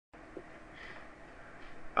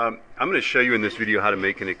I'm going to show you in this video how to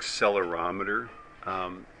make an accelerometer.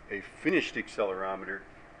 A finished accelerometer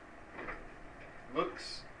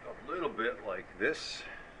looks a little bit like this,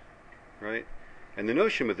 right? And the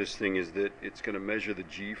notion with this thing is that it's going to measure the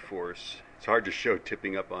G-force. It's hard to show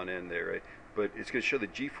tipping up on end there, right? But it's going to show the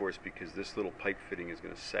G-force because this little pipe fitting is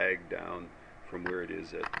going to sag down from where it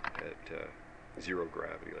is at zero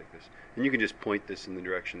gravity like this. And you can just point this in the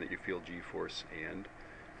direction that you feel G-force, and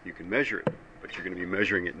you can measure it, but you're going to be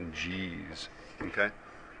measuring it in G's, okay?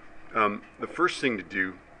 The first thing to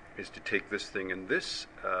do is to take this thing, and this,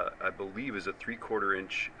 I believe, is a 3/4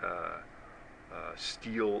 inch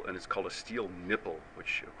steel, and it's called a steel nipple,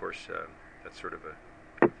 which, of course, that's sort of a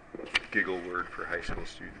giggle word for high school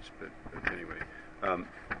students, but anyway.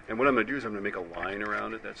 And what I'm going to do is I'm going to make a line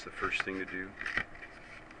around it. That's the first thing to do.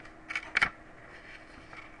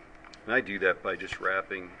 And I do that by just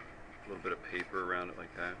wrapping a little bit of paper around it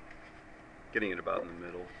like that, getting it about in the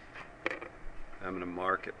middle. I'm going to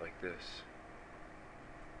mark it like this.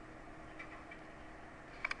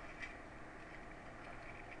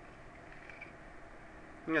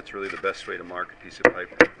 And that's really the best way to mark a piece of pipe.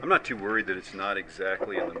 I'm not too worried that it's not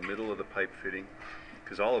exactly in the middle of the pipe fitting,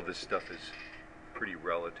 because all of this stuff is pretty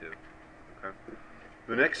relative. Okay?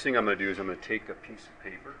 The next thing I'm going to do is I'm going to take a piece of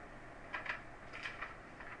paper,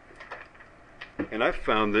 and I've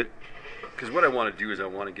found that, because what I want to do is I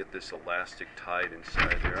want to get this elastic tied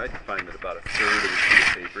inside there. I find that about 1/3 of the sheet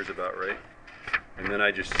of paper is about right. And then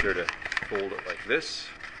I just sort of fold it like this,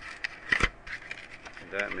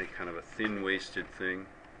 and that, make kind of a thin-waisted thing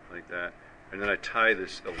like that. And then I tie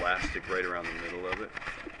this elastic right around the middle of it,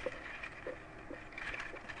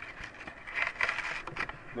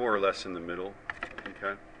 more or less in the middle,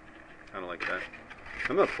 okay? Kind of like that.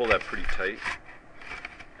 I'm going to pull that pretty tight,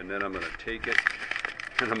 and then I'm going to take it,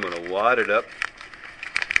 and I'm going to wad it up,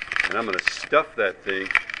 and I'm going to stuff that thing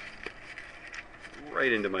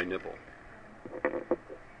right into my nipple.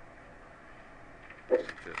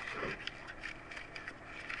 Like this.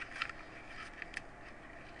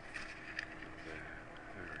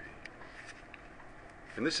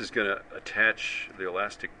 And this is going to attach the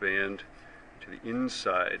elastic band to the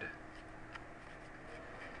inside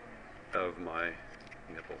of my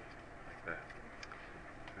nipple, like that.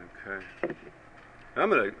 Okay. Now I'm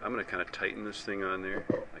gonna kind of tighten this thing on there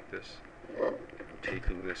like this. I'm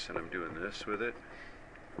taking this and I'm doing this with it.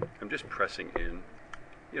 I'm just pressing in.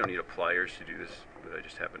 You don't need a pliers to do this, but I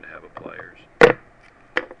just happen to have a pliers.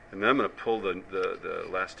 And then I'm going to pull the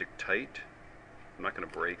elastic tight. I'm not going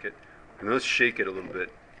to break it. And let's shake it a little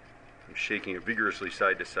bit. I'm shaking it vigorously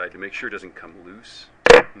side to side to make sure it doesn't come loose.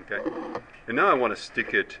 Okay. And now I want to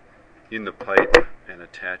stick it in the pipe and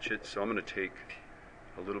attach it. So I'm going to take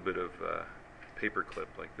a little bit of paper clip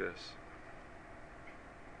like this.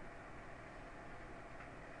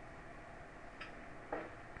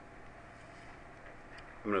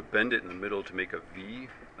 I'm going to bend it in the middle to make a V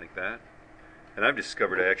like that. And I've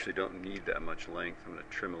discovered I actually don't need that much length. I'm going to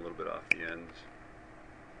trim a little bit off the ends.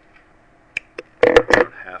 I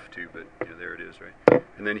don't have to, but you know, there it is, right?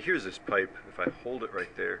 And then here's this pipe. If I hold it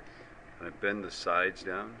right there and I bend the sides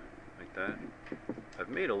down like that, I've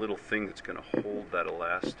made a little thing that's going to hold that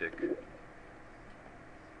elastic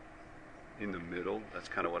in the middle. That's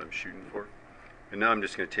kind of what I'm shooting for. And now I'm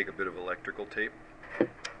just going to take a bit of electrical tape,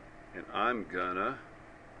 and I'm gonna,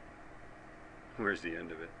 where's the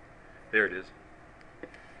end of it? There it is.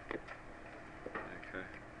 Okay.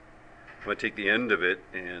 I'm going to take the end of it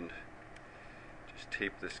and just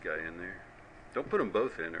tape this guy in there. Don't put them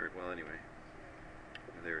both in, or, well, anyway.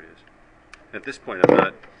 There it is. At this point,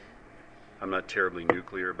 I'm not terribly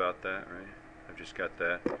nuclear about that, right? I've just got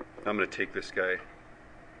that. I'm going to take this guy,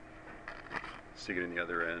 stick it in the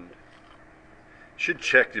other end. Should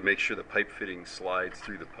check to make sure the pipe fitting slides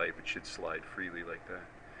through the pipe. It should slide freely like that.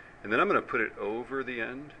 And then I'm going to put it over the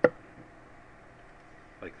end,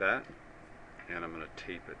 like that, and I'm going to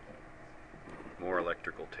tape it. More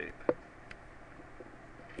electrical tape.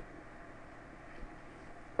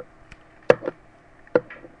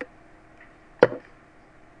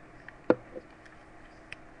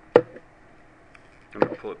 I'm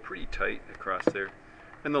going to pull it pretty tight across there.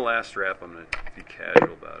 And the last wrap, I'm going to be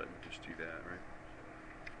casual about it and just do that, right?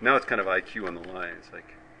 Now it's kind of IQ on the line. It's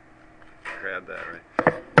like, grab that, right?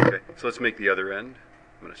 Okay, so let's make the other end.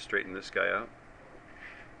 I'm going to straighten this guy out.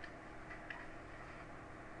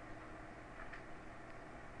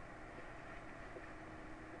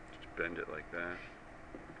 Just bend it like that.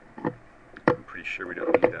 I'm pretty sure we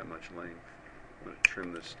don't need that much length. I'm going to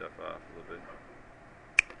trim this stuff off a little bit.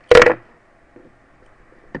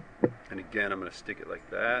 And again, I'm going to stick it like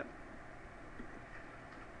that,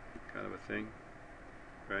 kind of a thing,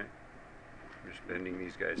 right? I'm just bending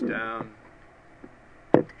these guys down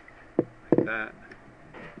like that.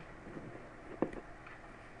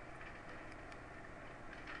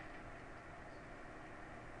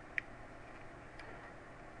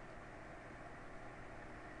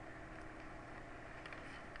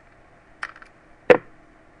 There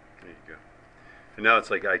you go. And now it's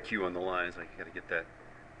like IQ on the lines. Like you got to get that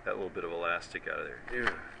little bit of elastic out of there. Ew.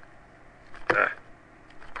 Ah.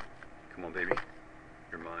 Come on, baby.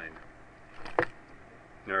 You're mine.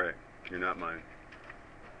 All right, you're not mine.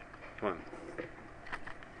 Come on.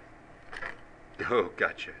 Oh,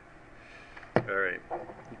 gotcha. All right.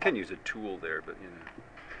 You can use a tool there, but you know.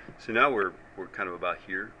 So now we're kind of about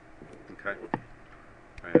here. Okay.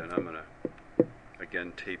 All right, and I'm gonna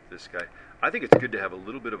again tape this guy. I think it's good to have a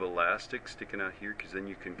little bit of elastic sticking out here because then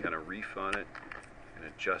you can kind of reef on it and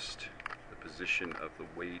adjust the position of the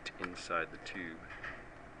weight inside the tube.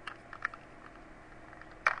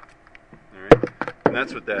 Alright, and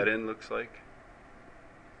that's what that end looks like.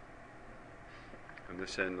 And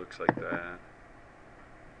this end looks like that.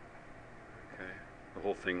 Okay, the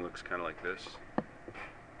whole thing looks kind of like this.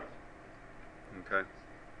 Okay,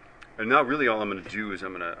 and now really all I'm going to do is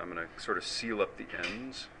I'm going to sort of seal up the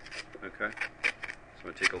ends. Okay, so I'm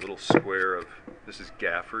going to take a little square of, this is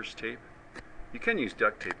gaffer's tape. You can use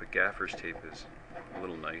duct tape, but gaffer's tape is a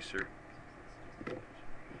little nicer.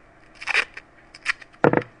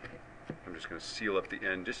 I'm just going to seal up the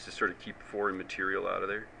end just to sort of keep foreign material out of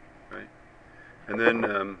there, right? And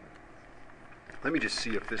then let me just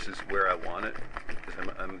see if this is where I want it, because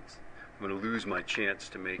I'm going to lose my chance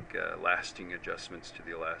to make lasting adjustments to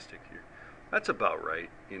the elastic here. That's about right,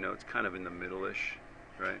 you know, it's kind of in the middle-ish,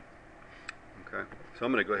 right? Okay, so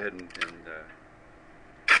I'm going to go ahead and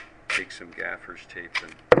take some gaffer's tape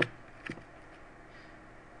and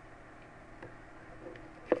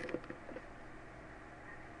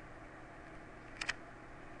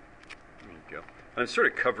I'm sort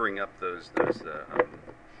of covering up those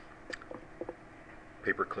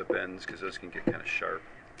paper clip ends because those can get kind of sharp.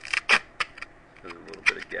 There's a little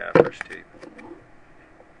bit of gaffer's tape.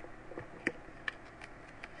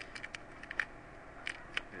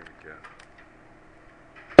 There we go.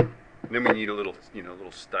 And then we need a little, you know,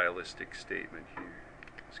 little stylistic statement here.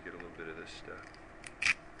 Let's get a little bit of this stuff.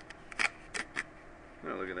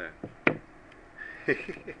 Oh, look at that.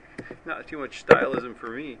 Not too much stylism for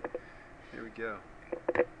me. There we go.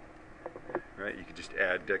 Right, you could just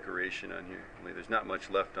add decoration on here. Only there's not much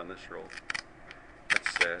left on this roll.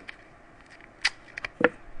 That's sad.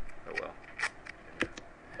 Oh well.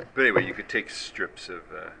 But anyway, you could take strips of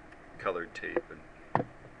colored tape and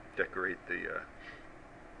decorate the,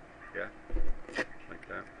 yeah, like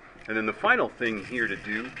that. And then the final thing here to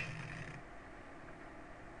do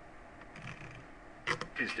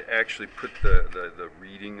is to actually put the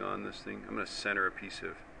reading on this thing. I'm going to center a piece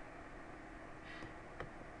of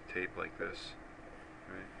tape like this,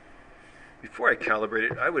 right? Before I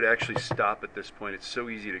calibrate it, I would actually stop at this point. It's so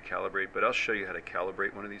easy to calibrate, but I'll show you how to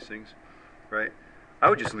calibrate one of these things, right? I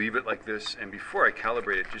would just leave it like this, and before I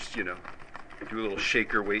calibrate it, just, you know, do a little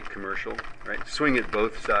shaker weight commercial, right? Swing it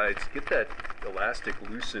both sides, get that elastic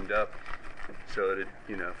loosened up so that it,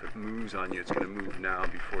 you know, if it moves on you, it's going to move now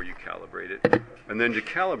before you calibrate it. And then to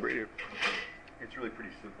calibrate it, it's really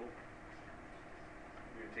pretty simple.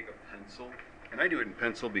 You're going to take a pencil. And I do it in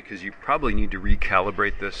pencil because you probably need to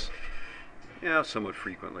recalibrate this, you know, somewhat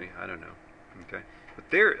frequently. I don't know. Okay. But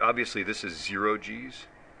there, obviously, this is 0 G's,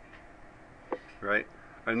 right?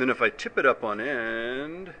 And then if I tip it up on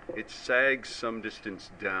end, it sags some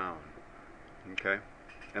distance down. Okay.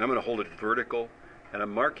 And I'm going to hold it vertical, and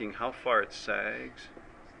I'm marking how far it sags,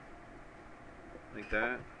 like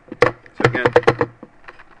that. So again,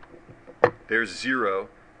 there's 0.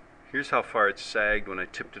 Here's how far it sagged when I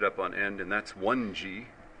tipped it up on end, and that's 1 G,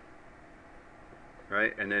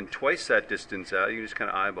 right? And then twice that distance out, you can just kind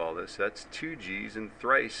of eyeball this. That's 2 G's, and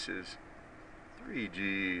thrice is 3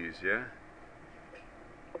 G's, yeah?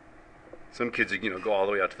 Some kids, you know, go all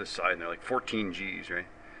the way out to the side, and they're like 14 G's, right?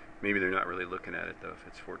 Maybe they're not really looking at it, though, if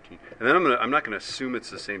it's 14. And then I'm not going to assume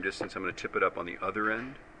it's the same distance. I'm going to tip it up on the other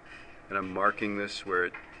end, and I'm marking this where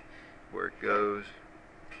it goes,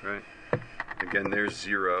 right? Again, there's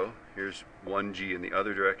 0. Here's 1 G in the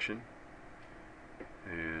other direction,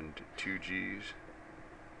 and 2 G's.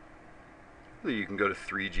 Well, you can go to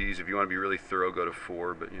 3 G's. If you want to be really thorough, go to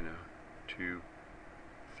 4, but, you know, 2,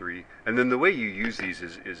 3. And then the way you use these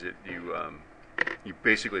is you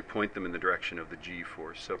basically point them in the direction of the G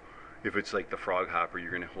force. So if it's like the frog hopper,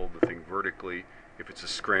 you're going to hold the thing vertically. If it's a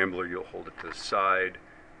scrambler, you'll hold it to the side.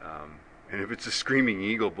 And if it's a screaming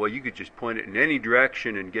eagle, boy, you could just point it in any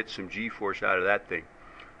direction and get some G-force out of that thing.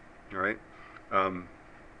 All right.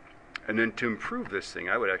 And then to improve this thing,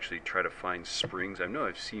 I would actually try to find springs. I know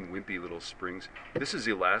I've seen wimpy little springs. This is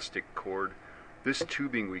elastic cord. This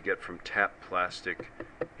tubing we get from Tap Plastic,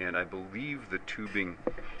 and I believe the tubing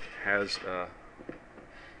has, I'm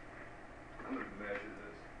going to measure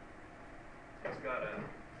this. It's got a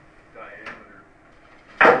diameter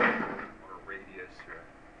or a radius here.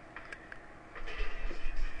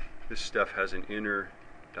 This stuff has an inner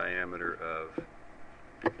diameter of,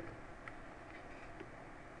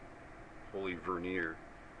 holy vernier,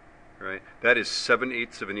 right? That is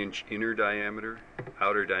 7/8 of an inch inner diameter.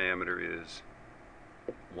 Outer diameter is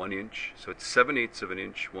 1 inch. So it's 7/8 of an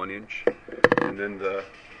inch, 1 inch. And then the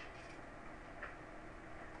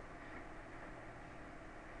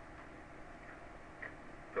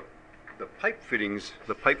pipe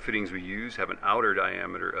fittings we use have an outer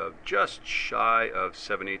diameter of just shy of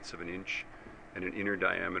 7/8 of an inch and an inner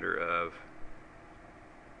diameter of,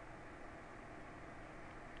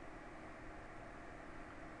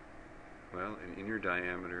 well, an inner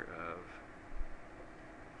diameter of,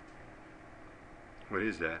 what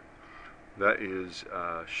is that? That is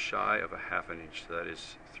shy of a half an inch, so that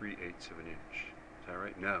is 3/8 of an inch. Is that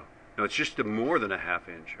right? No. No, it's just more than a half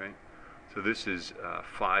inch, right? So this is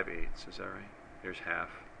 5/8, is that right? There's half.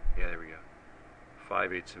 Yeah, there we go.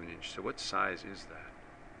 5/8 of an inch. So what size is that?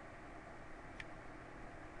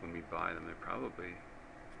 When we buy them, they're probably,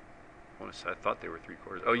 I thought they were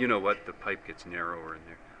 3/4. Oh, you know what? The pipe gets narrower in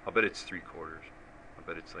there. I'll bet it's 3/4. I'll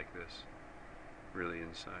bet it's like this, really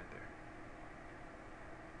inside there.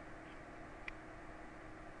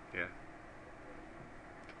 Yeah.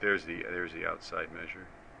 There's the outside measure.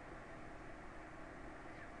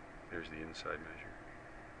 There's the inside measure.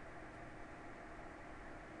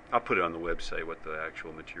 I'll put it on the website what the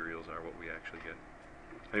actual materials are, what we actually get.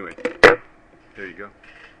 Anyway, there you go.